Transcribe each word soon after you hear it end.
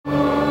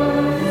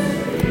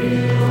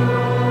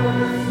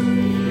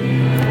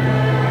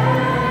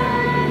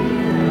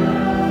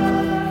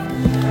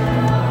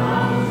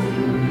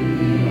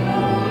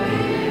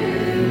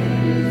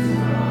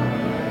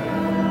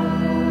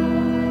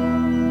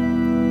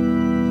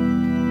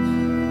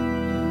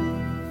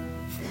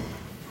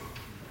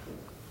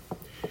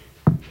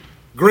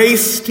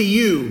Grace to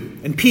you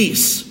and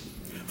peace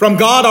from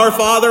God our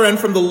Father and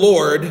from the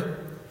Lord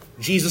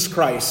Jesus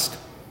Christ.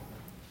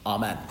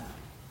 Amen.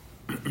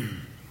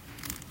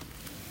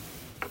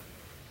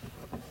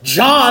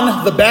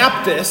 John the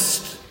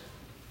Baptist,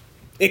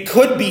 it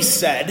could be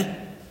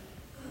said,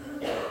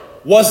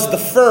 was the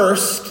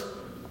first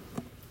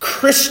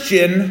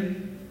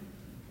Christian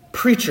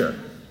preacher.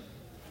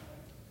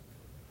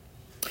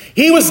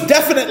 He was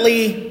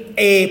definitely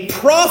a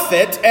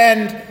prophet,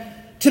 and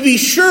to be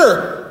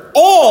sure,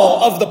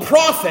 all of the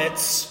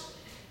prophets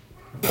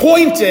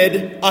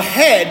pointed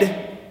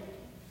ahead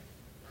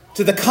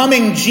to the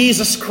coming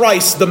Jesus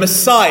Christ, the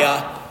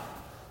Messiah,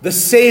 the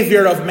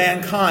Savior of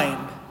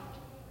mankind.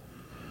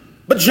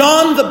 But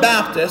John the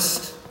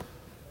Baptist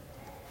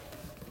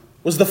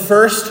was the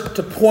first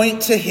to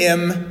point to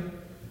him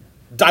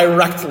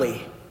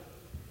directly.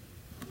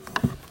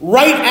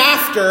 Right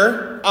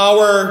after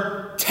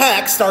our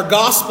text, our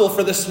gospel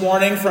for this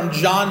morning from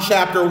John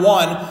chapter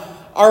 1,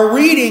 our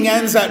reading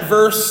ends at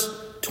verse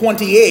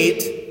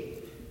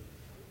 28.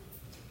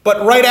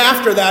 But right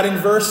after that, in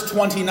verse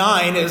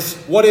 29, is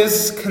what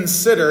is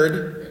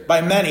considered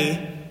by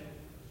many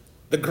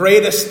the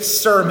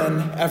greatest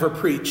sermon ever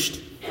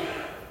preached.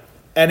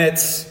 And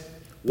it's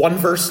one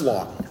verse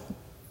long.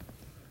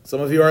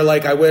 Some of you are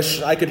like, I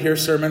wish I could hear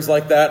sermons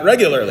like that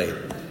regularly.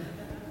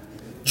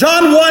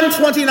 John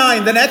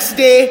 1:29, the next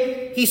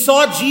day he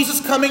saw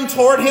Jesus coming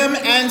toward him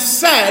and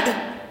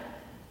said,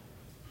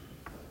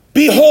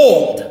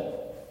 "Behold,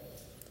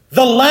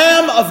 the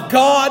Lamb of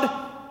God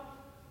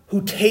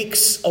who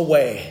takes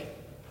away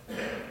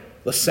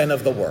the sin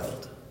of the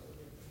world."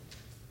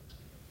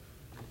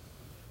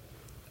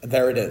 And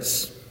there it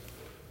is.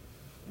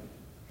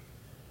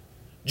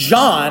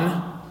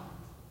 John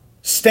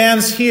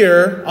stands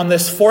here on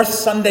this fourth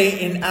Sunday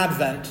in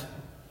Advent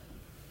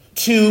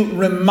to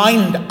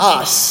remind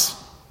us,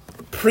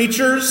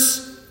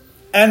 preachers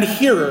and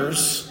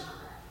hearers,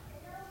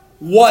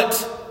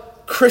 what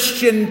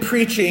Christian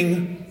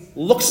preaching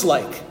looks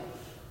like,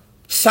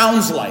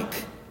 sounds like,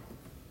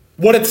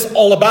 what it's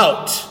all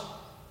about.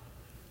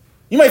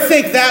 You might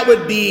think that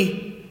would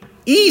be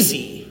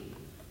easy.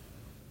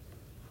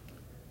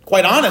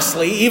 Quite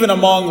honestly, even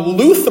among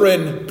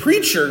Lutheran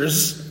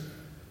preachers,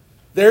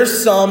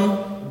 there's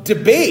some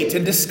debate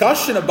and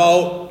discussion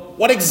about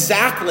what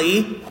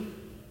exactly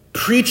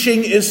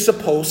preaching is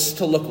supposed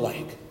to look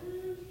like.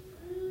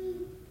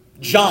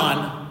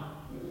 John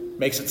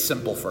makes it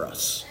simple for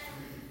us.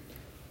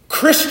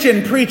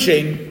 Christian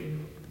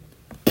preaching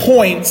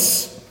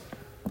points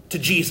to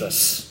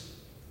Jesus.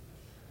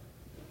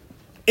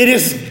 It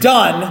is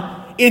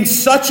done in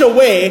such a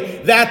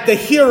way that the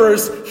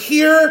hearers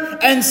hear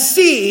and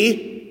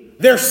see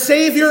their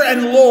Savior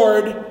and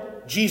Lord,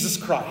 Jesus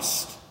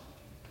Christ.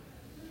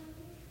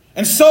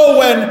 And so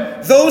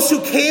when those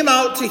who came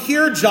out to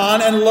hear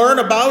John and learn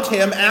about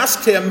him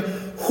asked him,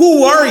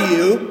 "Who are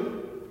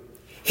you?"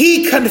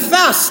 he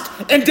confessed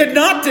and did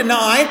not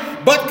deny,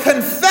 but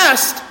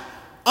confessed,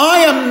 "I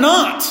am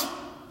not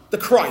the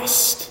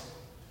Christ.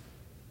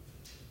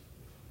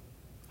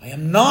 I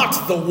am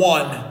not the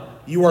one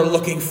you are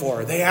looking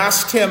for." They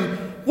asked him,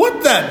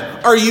 "What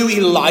then? Are you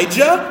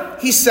Elijah?"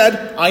 He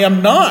said, "I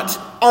am not."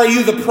 "Are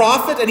you the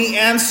prophet?" And he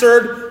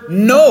answered,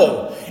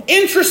 "No."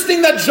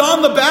 Interesting that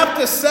John the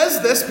Baptist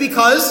says this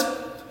because,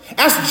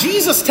 as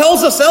Jesus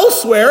tells us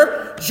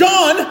elsewhere,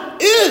 John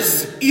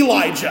is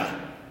Elijah.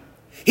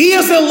 He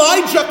is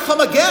Elijah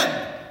come again.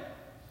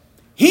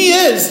 He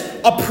is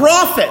a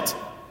prophet.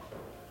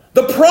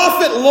 The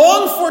prophet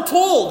long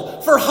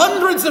foretold for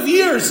hundreds of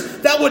years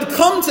that would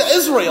come to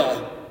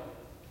Israel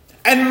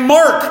and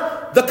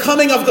mark the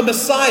coming of the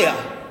Messiah.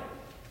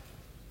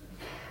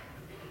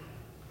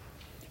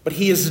 But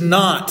he is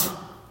not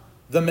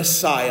the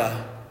Messiah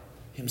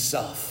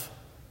himself.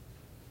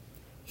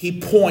 He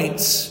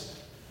points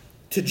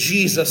to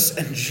Jesus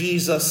and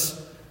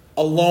Jesus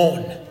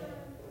alone.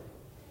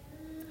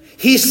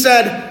 He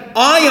said,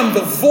 "I am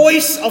the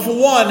voice of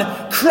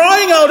one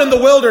crying out in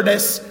the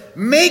wilderness,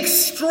 make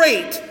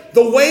straight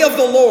the way of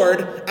the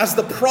Lord, as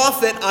the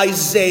prophet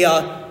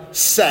Isaiah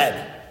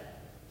said."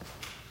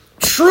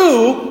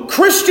 True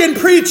Christian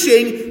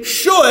preaching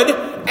should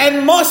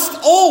and must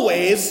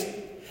always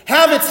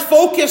have its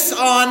focus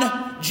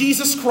on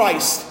Jesus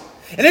Christ.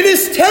 And it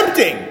is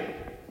tempting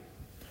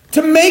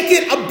to make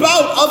it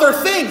about other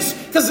things,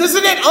 because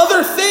isn't it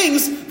other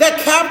things that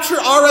capture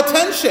our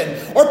attention?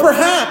 Or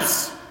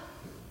perhaps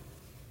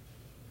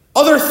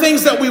other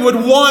things that we would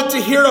want to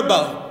hear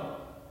about.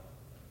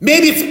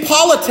 Maybe it's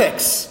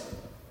politics.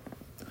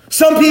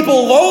 Some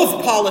people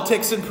loathe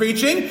politics in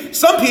preaching.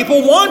 Some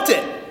people want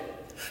it.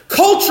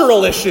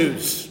 Cultural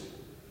issues.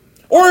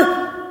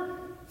 Or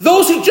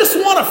those who just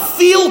want a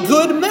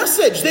feel-good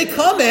message. They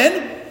come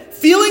in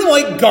feeling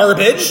like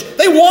garbage.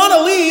 They want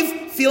to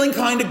leave feeling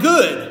kind of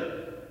good.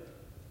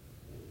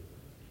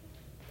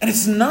 And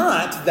it's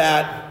not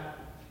that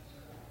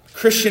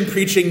Christian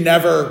preaching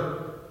never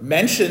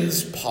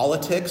mentions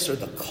politics or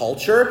the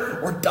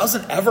culture or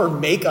doesn't ever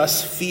make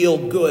us feel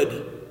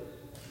good.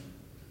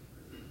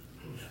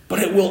 But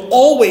it will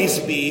always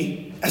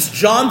be as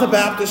John the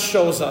Baptist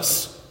shows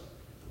us,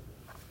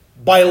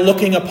 by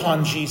looking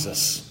upon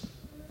Jesus,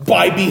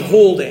 by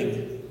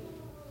beholding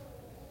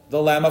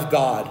the Lamb of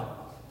God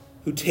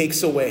who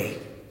takes away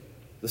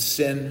the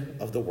sin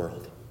of the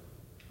world.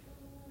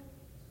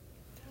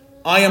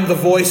 I am the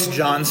voice,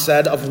 John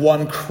said, of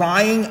one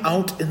crying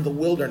out in the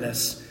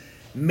wilderness,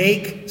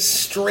 make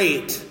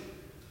straight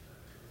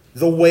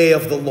the way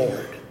of the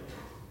Lord.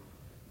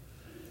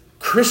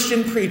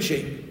 Christian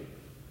preaching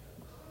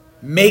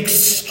makes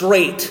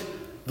straight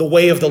the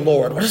way of the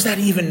Lord. What does that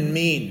even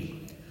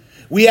mean?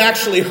 We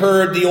actually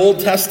heard the Old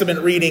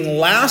Testament reading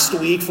last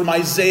week from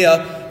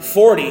Isaiah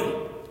 40,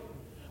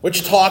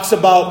 which talks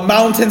about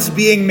mountains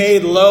being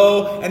made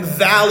low and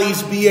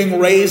valleys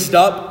being raised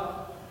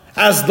up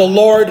as the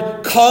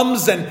Lord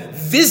comes and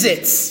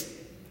visits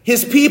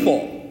his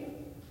people.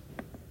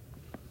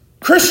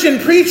 Christian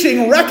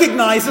preaching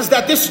recognizes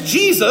that this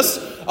Jesus,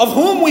 of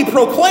whom we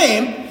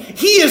proclaim,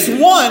 he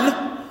is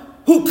one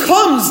who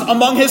comes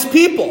among his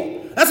people.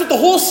 That's what the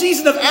whole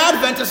season of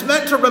Advent is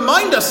meant to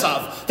remind us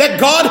of, that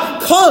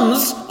God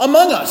comes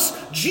among us.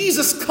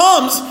 Jesus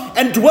comes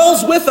and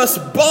dwells with us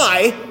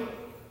by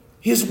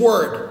his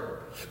word.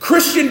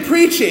 Christian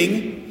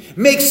preaching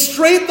makes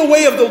straight the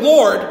way of the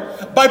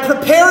Lord by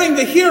preparing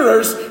the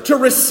hearers to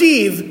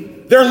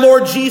receive their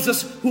Lord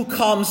Jesus who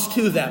comes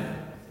to them.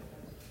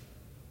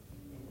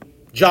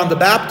 John the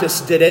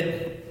Baptist did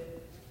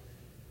it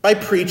by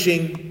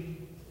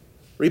preaching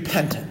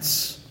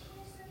repentance,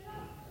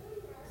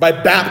 by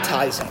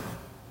baptizing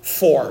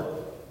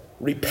for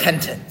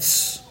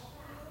repentance,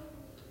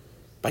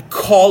 by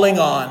calling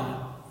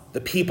on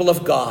the people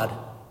of God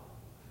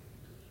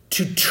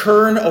to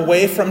turn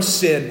away from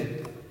sin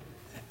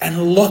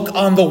and look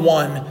on the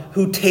one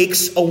who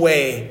takes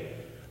away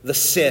the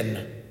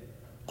sin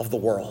of the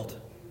world.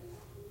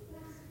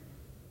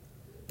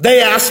 They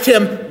asked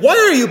him, "Why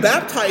are you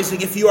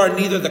baptizing if you are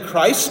neither the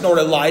Christ, nor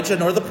Elijah,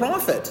 nor the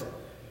prophet?"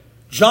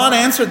 John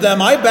answered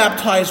them, "I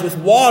baptize with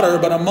water,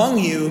 but among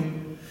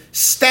you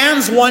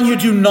stands one you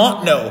do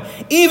not know,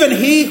 even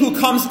he who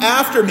comes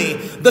after me,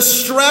 the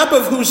strap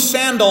of whose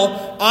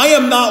sandal I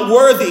am not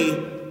worthy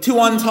to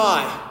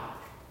untie."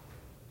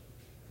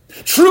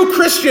 True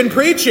Christian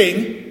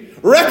preaching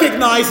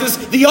recognizes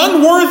the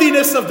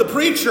unworthiness of the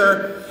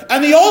preacher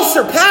and the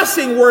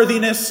all-surpassing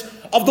worthiness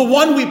of the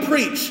one we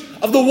preach,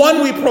 of the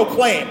one we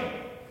proclaim.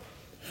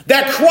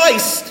 That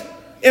Christ,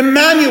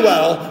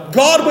 Emmanuel,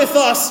 God with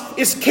us,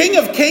 is King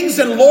of kings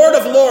and Lord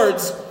of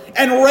lords,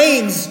 and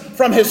reigns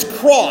from his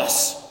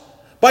cross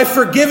by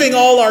forgiving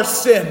all our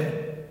sin,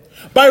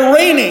 by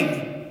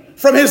reigning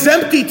from his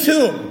empty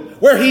tomb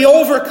where he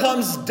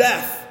overcomes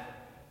death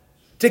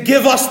to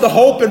give us the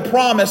hope and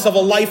promise of a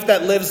life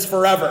that lives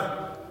forever,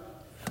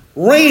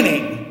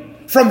 reigning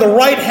from the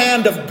right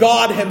hand of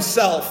God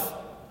himself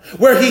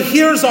where he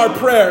hears our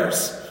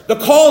prayers, the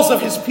calls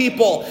of his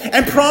people,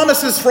 and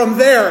promises from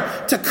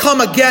there to come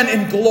again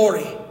in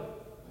glory.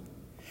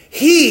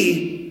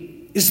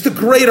 He is the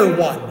greater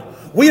one.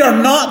 We are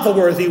not the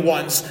worthy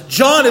ones.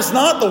 John is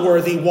not the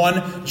worthy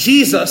one.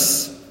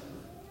 Jesus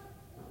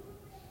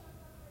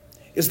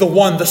is the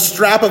one, the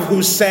strap of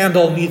whose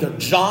sandal neither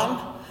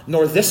John,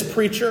 nor this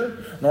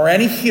preacher, nor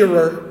any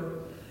hearer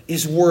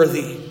is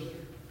worthy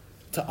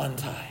to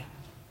untie.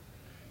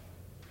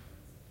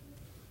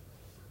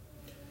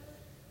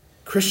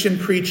 Christian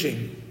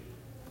preaching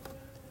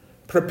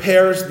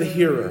prepares the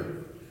hearer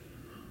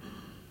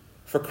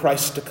for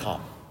Christ to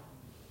come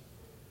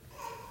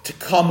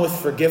with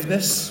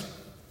forgiveness,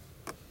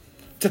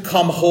 to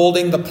come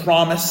holding the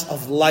promise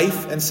of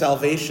life and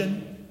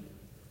salvation.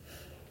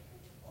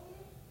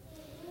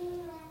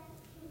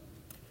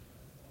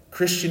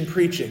 Christian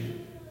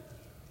preaching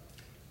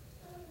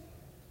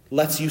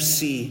lets you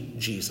see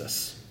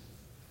Jesus.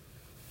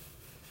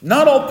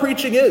 Not all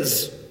preaching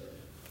is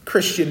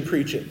Christian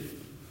preaching.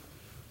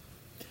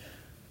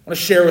 I want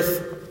to share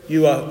with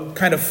you a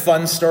kind of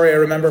fun story I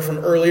remember from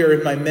earlier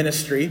in my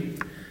ministry.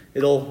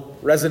 It'll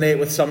resonate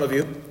with some of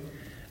you.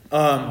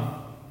 I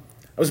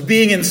was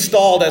being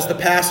installed as the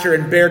pastor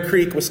in Bear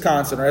Creek,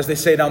 Wisconsin, or as they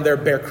say down there,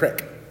 Bear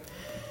Creek.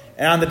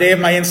 And on the day of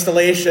my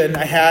installation,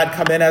 I had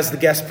come in as the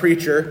guest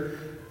preacher,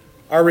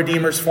 our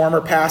Redeemer's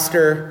former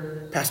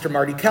pastor, Pastor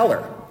Marty Keller.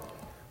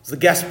 I was the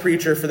guest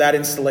preacher for that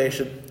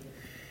installation.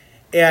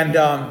 And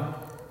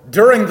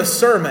during the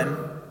sermon,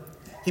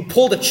 he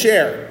pulled a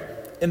chair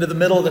into the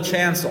middle of the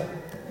chancel.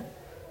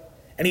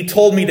 And he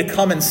told me to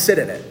come and sit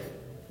in it.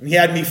 And he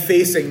had me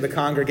facing the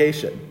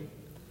congregation.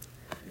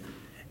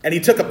 And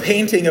he took a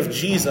painting of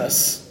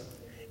Jesus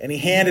and he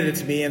handed it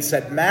to me and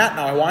said, "Matt,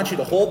 now I want you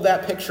to hold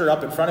that picture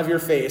up in front of your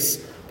face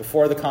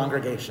before the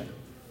congregation."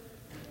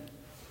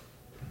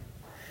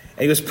 And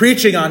he was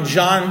preaching on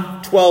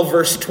John 12,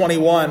 verse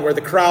 21, where the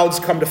crowds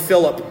come to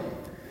Philip,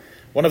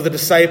 one of the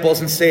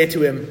disciples, and say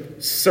to him,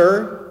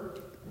 "Sir,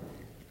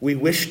 we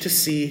wish to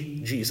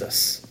see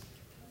Jesus."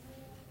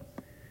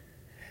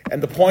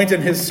 And the point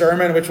in his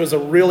sermon, which was a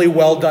really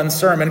well done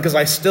sermon, because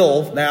I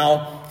still,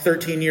 now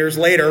 13 years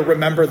later,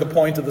 remember the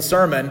point of the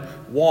sermon,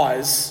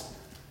 was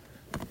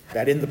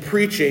that in the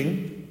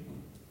preaching,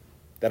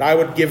 that I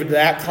would give to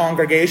that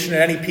congregation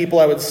and any people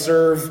I would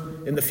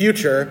serve in the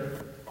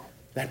future,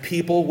 that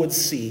people would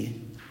see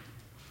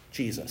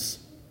Jesus.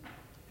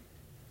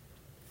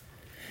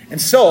 And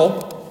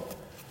so,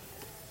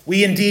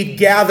 we indeed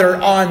gather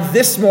on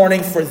this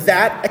morning for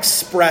that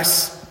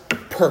express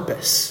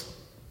purpose.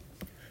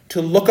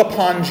 To look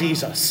upon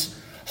Jesus,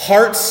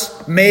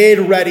 hearts made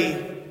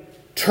ready,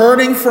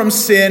 turning from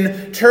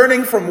sin,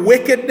 turning from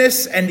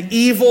wickedness and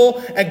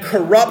evil and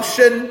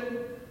corruption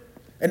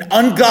and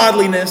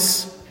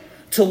ungodliness,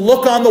 to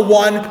look on the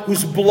one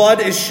whose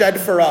blood is shed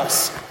for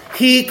us.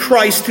 He,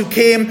 Christ, who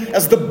came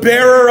as the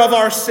bearer of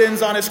our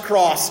sins on his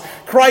cross.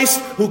 Christ,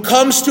 who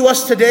comes to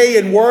us today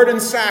in word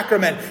and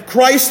sacrament.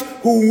 Christ,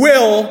 who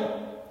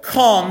will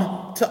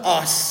come to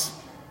us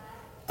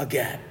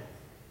again.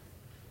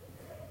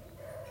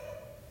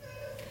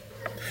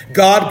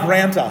 God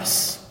grant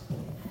us,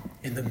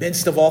 in the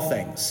midst of all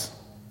things,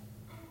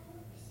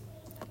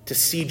 to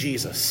see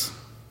Jesus.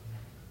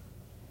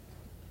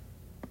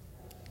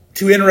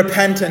 To, in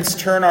repentance,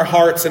 turn our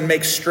hearts and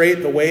make straight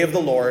the way of the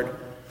Lord,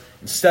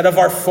 instead of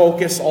our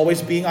focus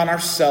always being on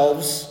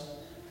ourselves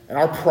and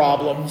our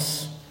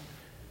problems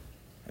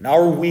and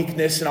our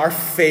weakness and our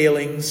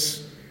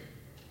failings,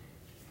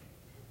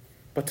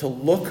 but to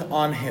look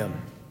on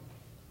him.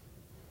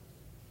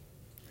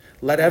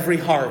 Let every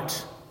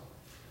heart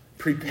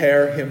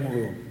prepare him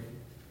room.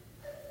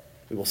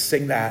 We will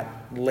sing that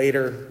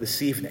later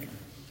this evening.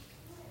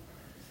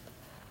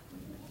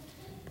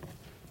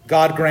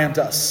 God grant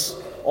us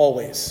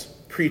always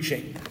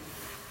preaching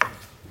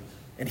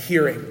and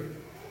hearing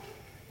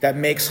that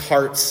makes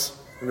hearts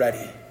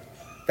ready,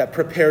 that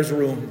prepares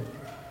room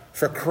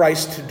for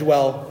Christ to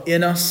dwell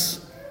in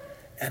us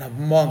and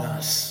among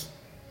us,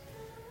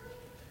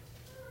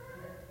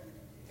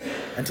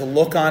 and to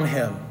look on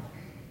him,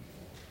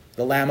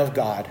 the Lamb of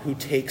God, who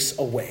takes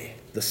away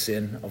the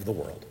sin of the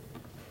world.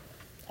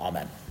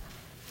 Amen.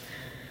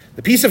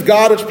 The peace of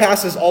God, which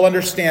passes all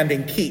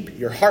understanding, keep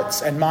your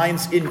hearts and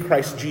minds in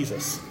Christ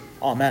Jesus.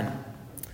 Amen.